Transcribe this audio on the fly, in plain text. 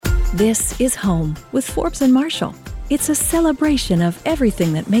This is Home with Forbes and Marshall. It's a celebration of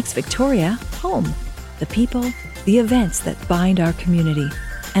everything that makes Victoria home. The people, the events that bind our community,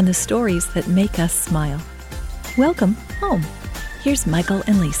 and the stories that make us smile. Welcome home. Here's Michael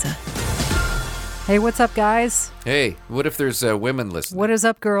and Lisa. Hey, what's up, guys? Hey, what if there's women listening? What is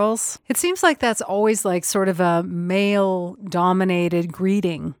up, girls? It seems like that's always like sort of a male-dominated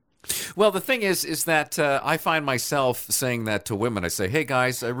greeting. Well, the thing is that I find myself saying that to women. I say, hey,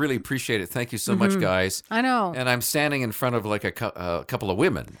 guys, I really appreciate it. Thank you so much, guys. I know. And I'm standing in front of like a couple of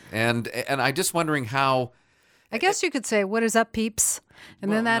women. And I'm just wondering how... I guess you could say, what is up, peeps?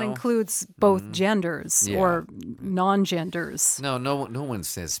 And then that includes both genders or non-genders. No one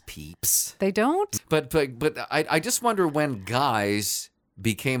says peeps. They don't? But I just wonder when guys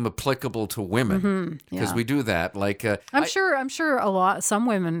became applicable to women, because we do that. Like I'm sure some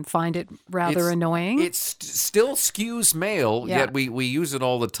women find it rather annoying. It still skews male, yet we use it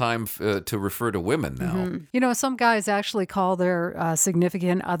all the time to refer to women now. You know, some guys actually call their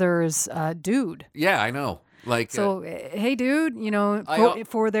significant others dude. Yeah, I know. Like so, hey, dude, you know,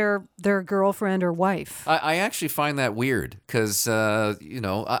 for their girlfriend or wife. I actually find that weird because, you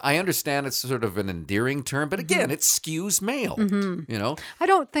know, I understand it's sort of an endearing term, but again, it skews male, you know. I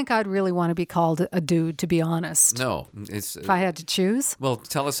don't think I'd really want to be called a dude, to be honest. No. If I had to choose. Well,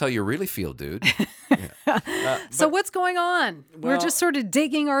 tell us how you really feel, dude. So what's going on? We're just sort of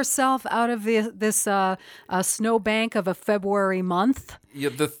digging ourselves out of this snowbank of a February month. Yeah,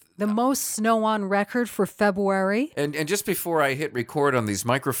 the most snow on record for February. And just before I hit record on these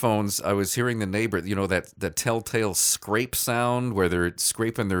microphones, I was hearing the neighbor, you know, that telltale scrape sound where they're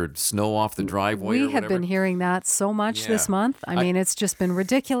scraping their snow off the driveway. We have been hearing that so much this month. I mean, it's just been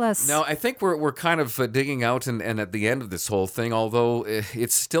ridiculous. No, I think we're kind of digging out and at the end of this whole thing, although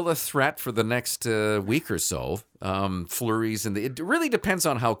it's still a threat for the next week or so. Flurries, and it really depends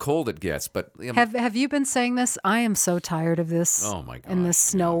on how cold it gets. But have you been saying this? I am so tired of this. Oh my God! And the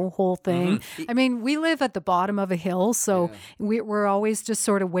snow whole thing. I mean, we live at the bottom of a hill, so we're always just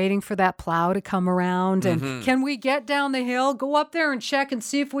sort of waiting for that plow to come around. And can we get down the hill? Go up there and check and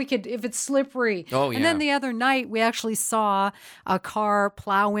see if it's slippery. Oh yeah. And then the other night we actually saw a car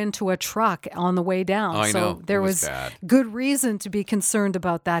plow into a truck on the way down. I know. So there was bad. Good reason to be concerned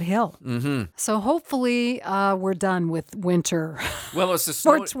about that hill. So hopefully we're done with winter. Well, it's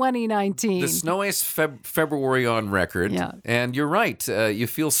for 2019. The snowiest February on record. Yeah. And you're right. You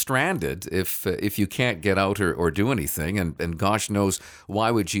feel stranded if you can't get out or do anything. And gosh knows why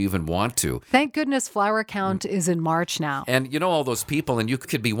would you even want to? Thank goodness flower count is in March now. And you know all those people, and you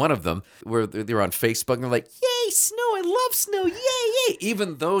could be one of them, where they're on Facebook and they're like, "Yay, snow! I love snow! Yay, yay!"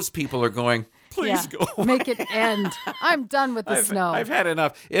 Even those people are going, please go away. Make it end. I'm done with the snow. I've had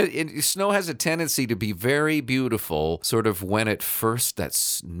enough. Snow has a tendency to be very beautiful, sort of when it first,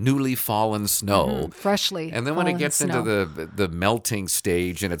 that's newly fallen snow. Freshly. And then when it gets into the melting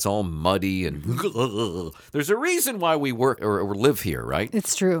stage and it's all muddy and there's a reason why we work or live here, right?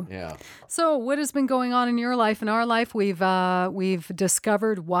 It's true. Yeah. So what has been going on in your life? In our life, we've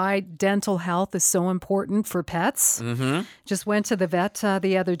discovered why dental health is so important for pets. Just went to the vet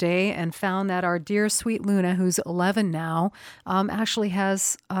the other day and found that our dear sweet Luna, who's 11 now, actually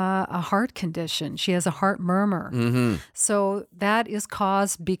has a heart condition. She has a heart murmur. So that is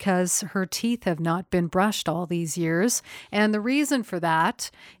caused because her teeth have not been brushed all these years. And the reason for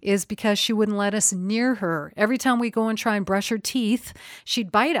that is because she wouldn't let us near her. Every time we go and try and brush her teeth, she'd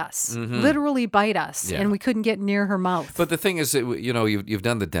bite us. Literally bite us, and we couldn't get near her mouth. But the thing is, you know, you've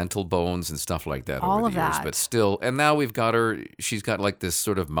done the dental bones and stuff like that all over of the years, that. but still, and now we've got her. She's got like this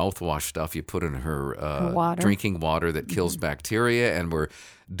sort of mouthwash stuff you put in her drinking water that kills bacteria, and we're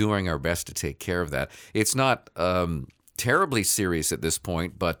doing our best to take care of that. It's not terribly serious at this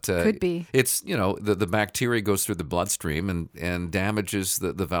point, but could be. It's, you know, the bacteria goes through the bloodstream and damages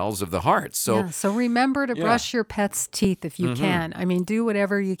the valves of the heart. So so remember to brush your pet's teeth if you can. I mean, do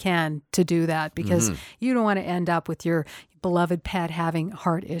whatever you can to do that, because you don't want to end up with your beloved pet having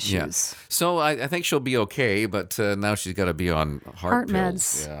heart issues. Yeah. So I think she'll be okay, but now she's got to be on heart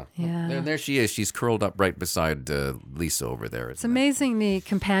pills. Meds. Yeah. And there she is. She's curled up right beside Lisa over there. It's amazing the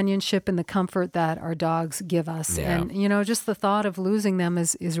companionship and the comfort that our dogs give us. Yeah. And, you know, just the thought of losing them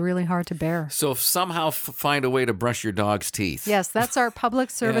is really hard to bear. So somehow find a way to brush your dog's teeth. Yes, that's our public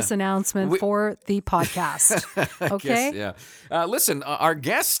service announcement for the podcast. Okay? Guess, yeah. Listen, our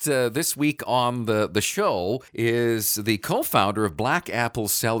guest this week on the show is the co-founder of Black Apple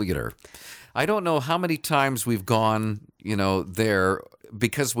Cellular. I don't know how many times we've gone, you know, there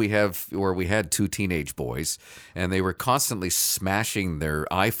because we had two teenage boys, and they were constantly smashing their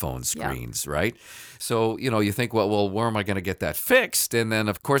iPhone screens, right? So, you think, well, where am I going to get that fixed? And then,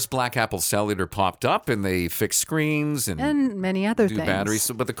 of course, Black Apple Cellular popped up, and they fix screens and many other things. Batteries.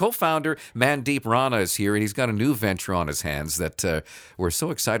 But the co-founder, Mandeep Rana, is here, and he's got a new venture on his hands that we're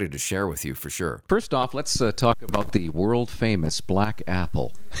so excited to share with you for sure. First off, let's talk about the world-famous Black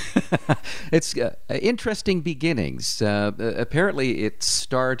Apple. It's interesting beginnings. Apparently, it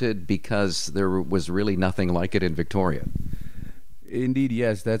started because there was really nothing like it in Victoria. Indeed,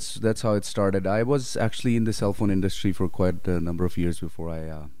 yes. That's how it started. I was actually in the cell phone industry for quite a number of years before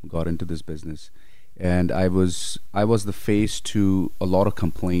I got into this business, and I was the face to a lot of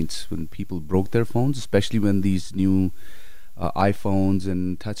complaints when people broke their phones, especially when these new iPhones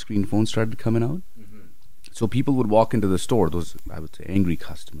and touchscreen phones started coming out. Mm-hmm. So people would walk into the store, those, I would say, angry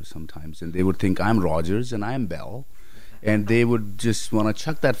customers sometimes, and they would think I'm Rogers and I'm Bell, and they would just want to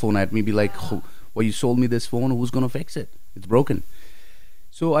chuck that phone at me, be like, well, you sold me this phone, who's going to fix it? It's broken.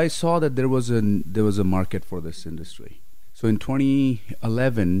 So I saw that there was a market for this industry. So in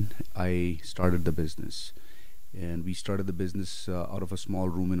 2011, I started the business, and we started the business out of a small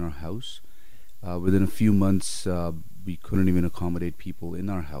room in our house. Within a few months, we couldn't even accommodate people in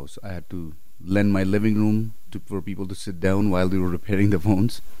our house. I had to lend my living room for people to sit down while we were repairing the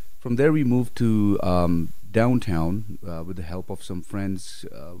phones. From there, we moved to downtown with the help of some friends.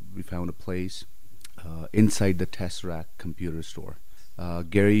 We found a place inside the Tesseract computer store.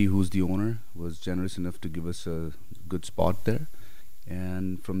 Gary, who's the owner, was generous enough to give us a good spot there.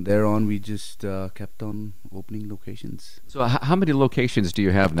 And from there on, we just kept on opening locations. So how many locations do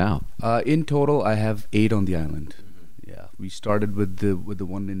you have now? In total, I have 8 on the island. Mm-hmm. Yeah, we started with the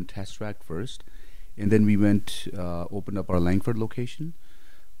one in Tesseract first. And then we went, opened up our Langford location.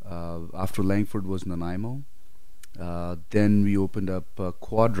 After Langford was Nanaimo. Then we opened up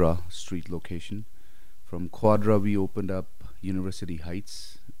Quadra Street location. From Quadra, we opened up University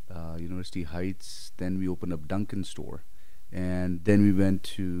Heights. Then we opened up Duncan store. And then we went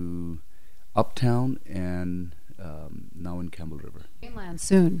to Uptown and now in Campbell River. Mainland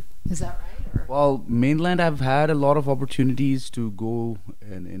soon, is that right? Well, mainland, I've had a lot of opportunities to go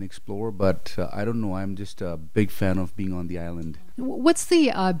and explore, but I don't know. I'm just a big fan of being on the island. What's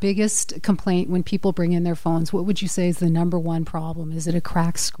the biggest complaint when people bring in their phones? What would you say is the number one problem? Is it a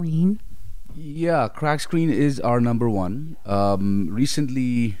cracked screen? Yeah, cracked screen is our number one.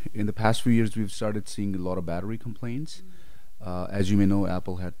 Recently, in the past few years, we've started seeing a lot of battery complaints. As you may know,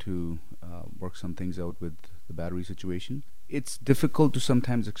 Apple had to work some things out with the battery situation. It's difficult to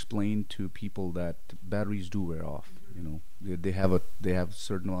sometimes explain to people that batteries do wear off. They have a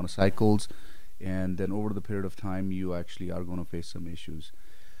certain amount of cycles, and then over the period of time, you actually are going to face some issues.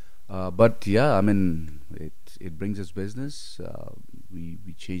 But yeah, I mean, it brings us business. We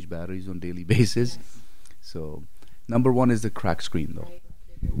change batteries on a daily basis. So number one is the cracked screen, though.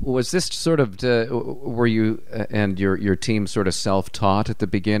 Was this sort of, were you and your team sort of self-taught at the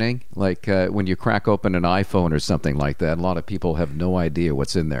beginning? Like when you crack open an iPhone or something like that, a lot of people have no idea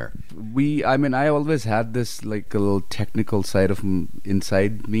what's in there. I always had this like a little technical side of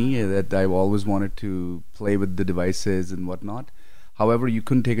inside me that I always wanted to play with the devices and whatnot. However, you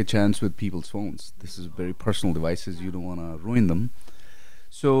couldn't take a chance with people's phones. This is very personal devices. You don't want to ruin them.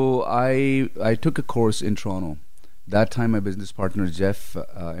 So I took a course in Toronto. That time, my business partner Jeff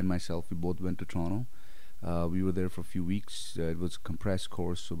and myself, we both went to Toronto. We were there for a few weeks. It was a compressed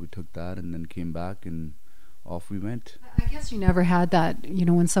course, so we took that and then came back and off we went. I guess you never had that,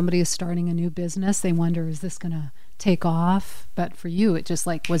 when somebody is starting a new business, they wonder, is this going to take off? But for you, it just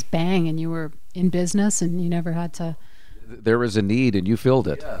like was bang and you were in business and you never had to... There was a need and you filled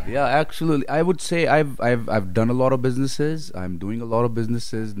it. Yeah, actually, I would say I've done a lot of businesses. I'm doing a lot of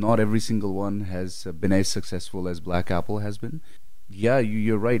businesses. Not every single one has been as successful as Black Apple has been. Yeah,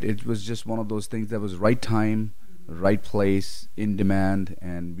 you're right. It was just one of those things that was right time, right place, in demand,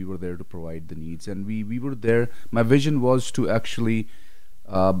 and we were there to provide the needs. And we were there. My vision was to actually,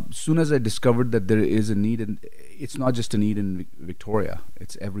 soon as I discovered that there is a need, and it's not just a need in Victoria,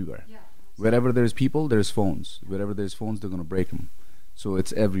 it's everywhere. Yeah. Wherever there's people, there's phones. Wherever there's phones, they're going to break them. So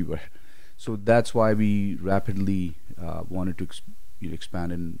it's everywhere. So that's why we rapidly wanted to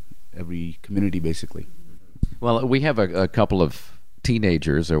expand in every community, basically. Well, we have a couple of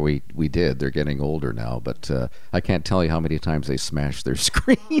teenagers, or we did. They're getting older now, but I can't tell you how many times they smash their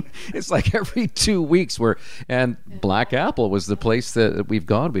screen. It's like every 2 weeks. And Black Apple was the place that we've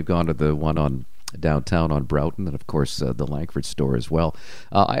gone. We've gone to the one on downtown on Broughton, and of course the Langford store as well.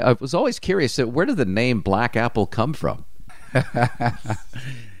 I was always curious, where did the name Black Apple come from? Yeah,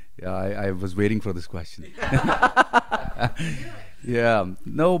 I was waiting for this question. Yeah.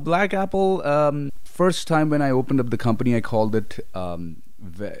 No, Black Apple, first time when I opened up the company, I called it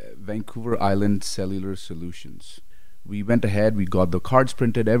Vancouver Island Cellular Solutions. We went ahead, we got the cards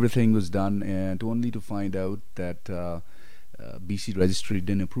printed, everything was done, and only to find out that BC Registry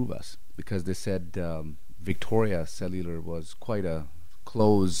didn't approve us because they said Victoria Cellular was quite a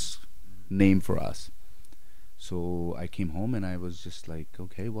close name for us. So I came home and I was just like,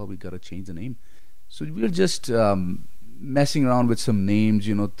 okay, well, we got to change the name. So we were just messing around with some names,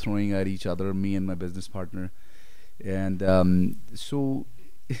 throwing at each other, me and my business partner. And so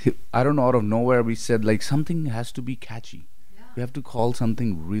I don't know, out of nowhere, we said, like, something has to be catchy. Yeah. We have to call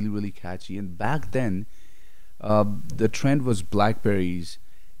something really, really catchy. And back then, the trend was BlackBerries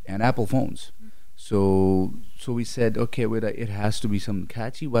and Apple phones. So we said, okay, wait, it has to be something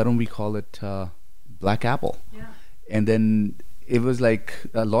catchy. Why don't we call it Black Apple? Yeah. And then it was like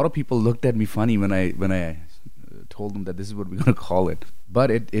a lot of people looked at me funny when I told them that this is what we're going to call it.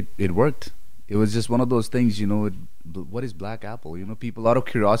 But it worked. It was just one of those things, what is Black Apple? People out of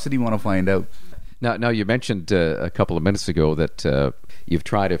curiosity want to find out. Now you mentioned a couple of minutes ago that you've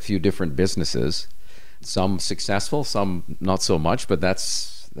tried a few different businesses, some successful, some not so much, but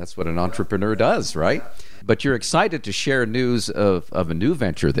that's what an entrepreneur does, right? But you're excited to share news of a new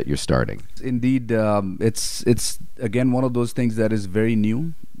venture that you're starting. Indeed, it's again one of those things that is very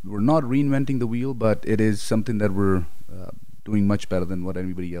new. We're not reinventing the wheel, but it is something that we're doing much better than what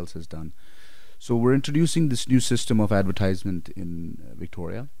anybody else has done. So we're introducing this new system of advertisement in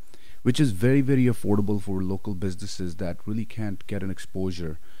Victoria, which is very, very affordable for local businesses that really can't get an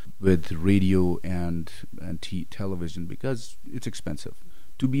exposure with radio and television because it's expensive.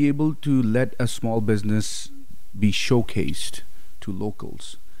 To be able to let a small business be showcased to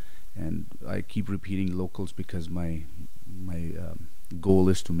locals, and I keep repeating locals because my goal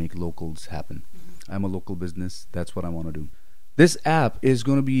is to make locals happen. I'm a local business. That's what I want to do. This app is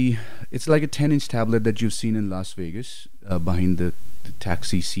going to be, it's like a 10-inch tablet that you've seen in Las Vegas behind the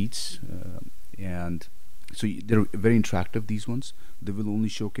taxi seats. And so they're very interactive, these ones. They will only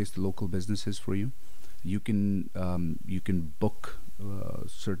showcase the local businesses for you. You can book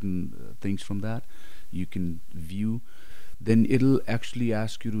certain things from that. You can view. Then it'll actually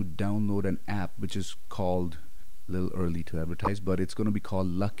ask you to download an app, which is called, a little early to advertise, but it's going to be called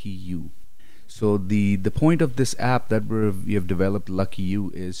Lucky You. So the point of this app that we have developed, Lucky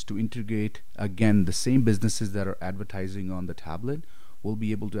You, is to integrate, again, the same businesses that are advertising on the tablet will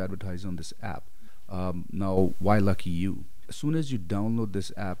be able to advertise on this app. Now, why Lucky You? As soon as you download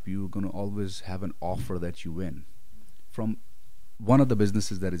this app, you're going to always have an offer that you win from one of the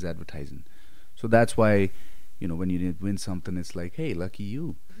businesses that is advertising. So that's why, when you win something, it's like, hey, Lucky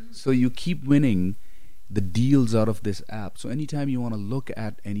You. So you keep winning the deals out of this app. So anytime you want to look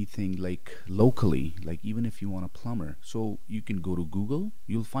at anything like locally, like even if you want a plumber, so you can go to Google,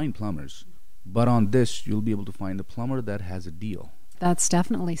 you'll find plumbers. But on this, you'll be able to find a plumber that has a deal. That's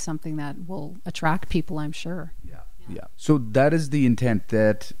definitely something that will attract people, I'm sure. Yeah. So that is the intent,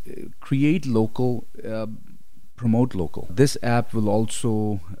 that create local, promote local. This app will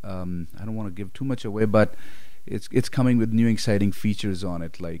also, I don't want to give too much away, but it's coming with new exciting features on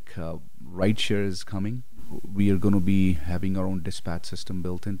it, like rideshare is coming. We are going to be having our own dispatch system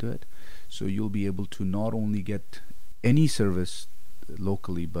built into it. So you'll be able to not only get any service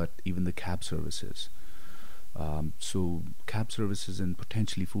locally, but even the cab services. So cab services and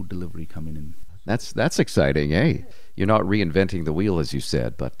potentially food delivery coming in. That's exciting, eh? You're not reinventing the wheel, as you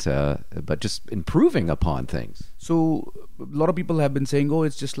said, but just improving upon things. So a lot of people have been saying, oh,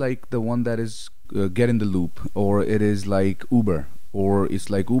 it's just like the one that is Get in the Loop, or it is like Uber, or it's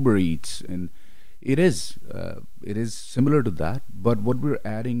like Uber Eats, and it is similar to that. But what we're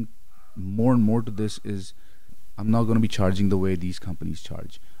adding more and more to this is, I'm not going to be charging the way these companies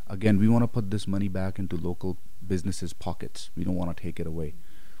charge. Again, we want to put this money back into local businesses' pockets. We don't want to take it away.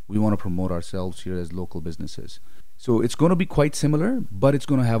 We want to promote ourselves here as local businesses. So it's going to be quite similar, but it's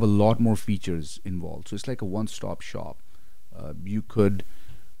going to have a lot more features involved. So it's like a one-stop shop. You could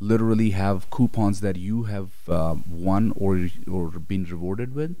literally have coupons that you have won or been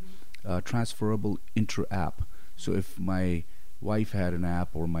rewarded with, transferable inter-app. So if my wife had an app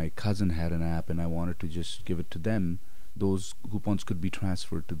or my cousin had an app and I wanted to just give it to them, those coupons could be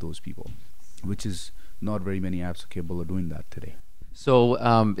transferred to those people, which is not very many apps are capable of doing that today. So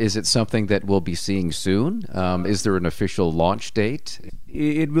is it something that we'll be seeing soon? Is there an official launch date?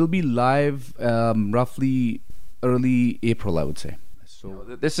 It will be live roughly early April, I would say. So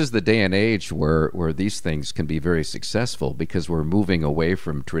this is the day and age where these things can be very successful because we're moving away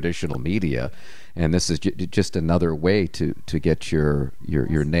from traditional media, and this is just another way to get your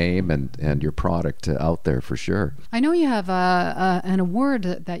name and your product out there for sure. I know you have an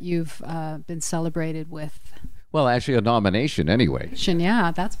award that you've been celebrated with. Well, actually a nomination anyway.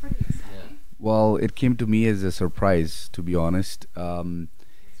 Yeah, that's pretty exciting. Well, it came to me as a surprise, to be honest.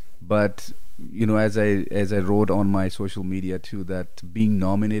 But as I wrote on my social media too, that being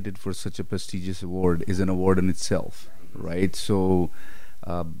nominated for such a prestigious award is an award in itself, right? So,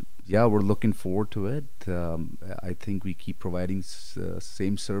 we're looking forward to it. I think we keep providing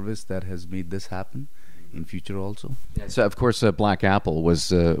same service that has made this happen in future also. So, of course, Black Apple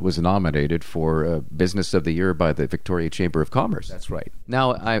was nominated for Business of the Year by the Victoria Chamber of Commerce. That's right.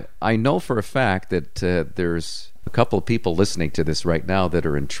 Now, I know for a fact that there's a couple of people listening to this right now that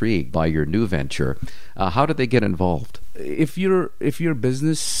are intrigued by your new venture. How do they get involved? If you're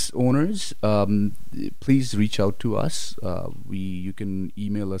business owners, please reach out to us. You can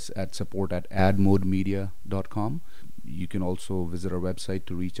email us at support@admodemedia.com. You can also visit our website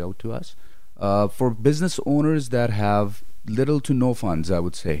to reach out to us. For business owners that have little to no funds, I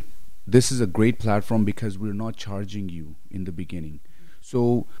would say, this is a great platform because we're not charging you in the beginning.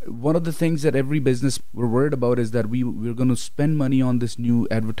 So one of the things that every business we're worried about is that we're going to spend money on this new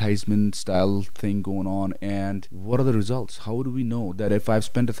advertisement style thing going on, and what are the results? How do we know that if I've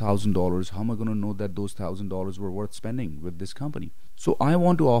spent $1,000, how am I going to know that those $1,000 were worth spending with this company? So I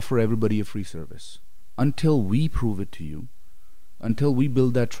want to offer everybody a free service until we prove it to you, until we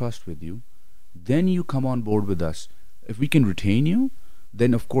build that trust with you. Then you come on board with us. If we can retain you,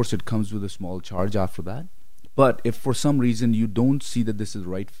 then of course it comes with a small charge after that. But if for some reason you don't see that this is the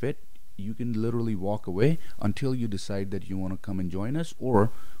right fit, you can literally walk away until you decide that you want to come and join us, or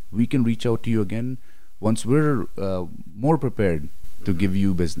we can reach out to you again once we're more prepared to give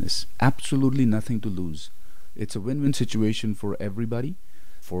you business. Absolutely nothing to lose. It's a win-win situation for everybody,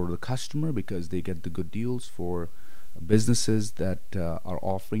 for the customer because they get the good deals, for businesses that are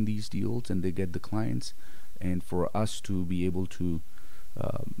offering these deals and they get the clients, and for us to be able to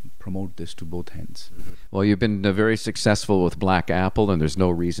promote this to both ends. Well, you've been very successful with Black Apple, and there's no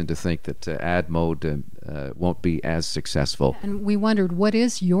reason to think that AdMode won't be as successful. And we wondered, what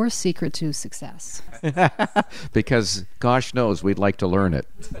is your secret to success? Because gosh knows we'd like to learn it.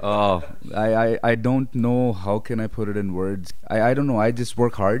 Oh, I don't know how can I put it in words. I don't know. I just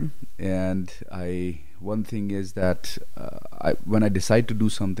work hard, and one thing is that when I decide to do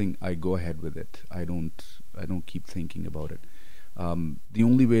something, I go ahead with it. I don't keep thinking about it. The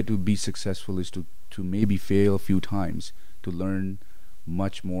only way to be successful is to maybe fail a few times, to learn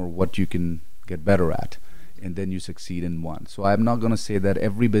much more what you can get better at, and then you succeed in one. So I'm not going to say that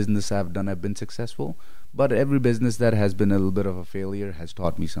every business I've done I've been successful, but every business that has been a little bit of a failure has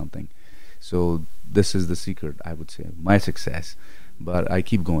taught me something. So this is the secret, I would say, my success. But I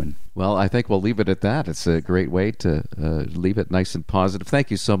keep going. Well, I think we'll leave it at that. It's a great way to leave it nice and positive.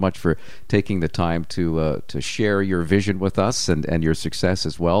 Thank you so much for taking the time to share your vision with us and your success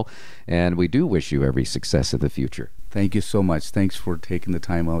as well. And we do wish you every success in the future. Thank you so much. Thanks for taking the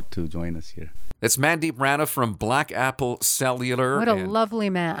time out to join us here. It's Mandeep Rana from Black Apple Cellular. What a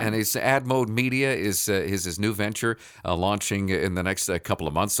lovely man. And his AdMode Media is his new venture launching in the next couple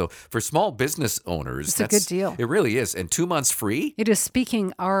of months. So for small business owners, that's a good deal. It really is. And 2 months free. It is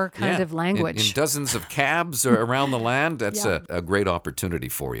speaking our kind of language. In dozens of cabs around the land. That's a great opportunity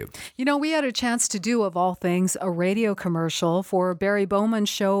for you. You know, we had a chance to do, of all things, a radio commercial for Barry Bowman's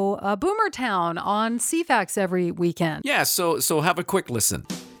show Boomertown on CFAX every weekend. Yeah, so have a quick listen.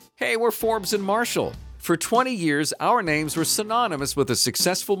 Hey, we're Forbes and Marshall. For 20 years, our names were synonymous with a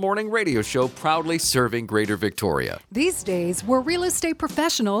successful morning radio show proudly serving Greater Victoria. These days, we're real estate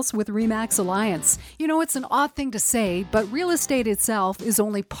professionals with RE/MAX Alliance. You know, it's an odd thing to say, but real estate itself is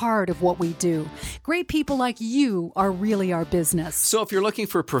only part of what we do. Great people like you are really our business. So if you're looking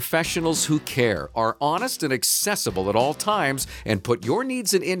for professionals who care, are honest and accessible at all times, and put your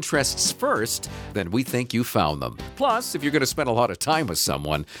needs and interests first, then we think you found them. Plus, if you're going to spend a lot of time with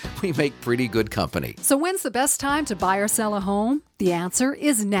someone, we make pretty good company. So when's the best time to buy or sell a home? The answer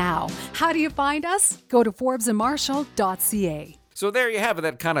is now. How do you find us? Go to ForbesandMarshall.ca. So there you have it.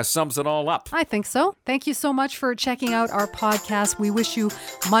 That kind of sums it all up. I think so. Thank you so much for checking out our podcast. We wish you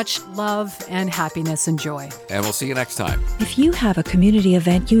much love and happiness and joy. And we'll see you next time. If you have a community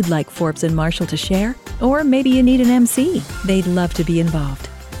event you'd like Forbes and Marshall to share, or maybe you need an MC, they'd love to be involved.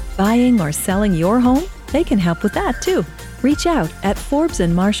 Buying or selling your home? They can help with that too. Reach out at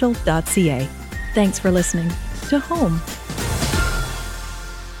ForbesandMarshall.ca. Thanks for listening to Home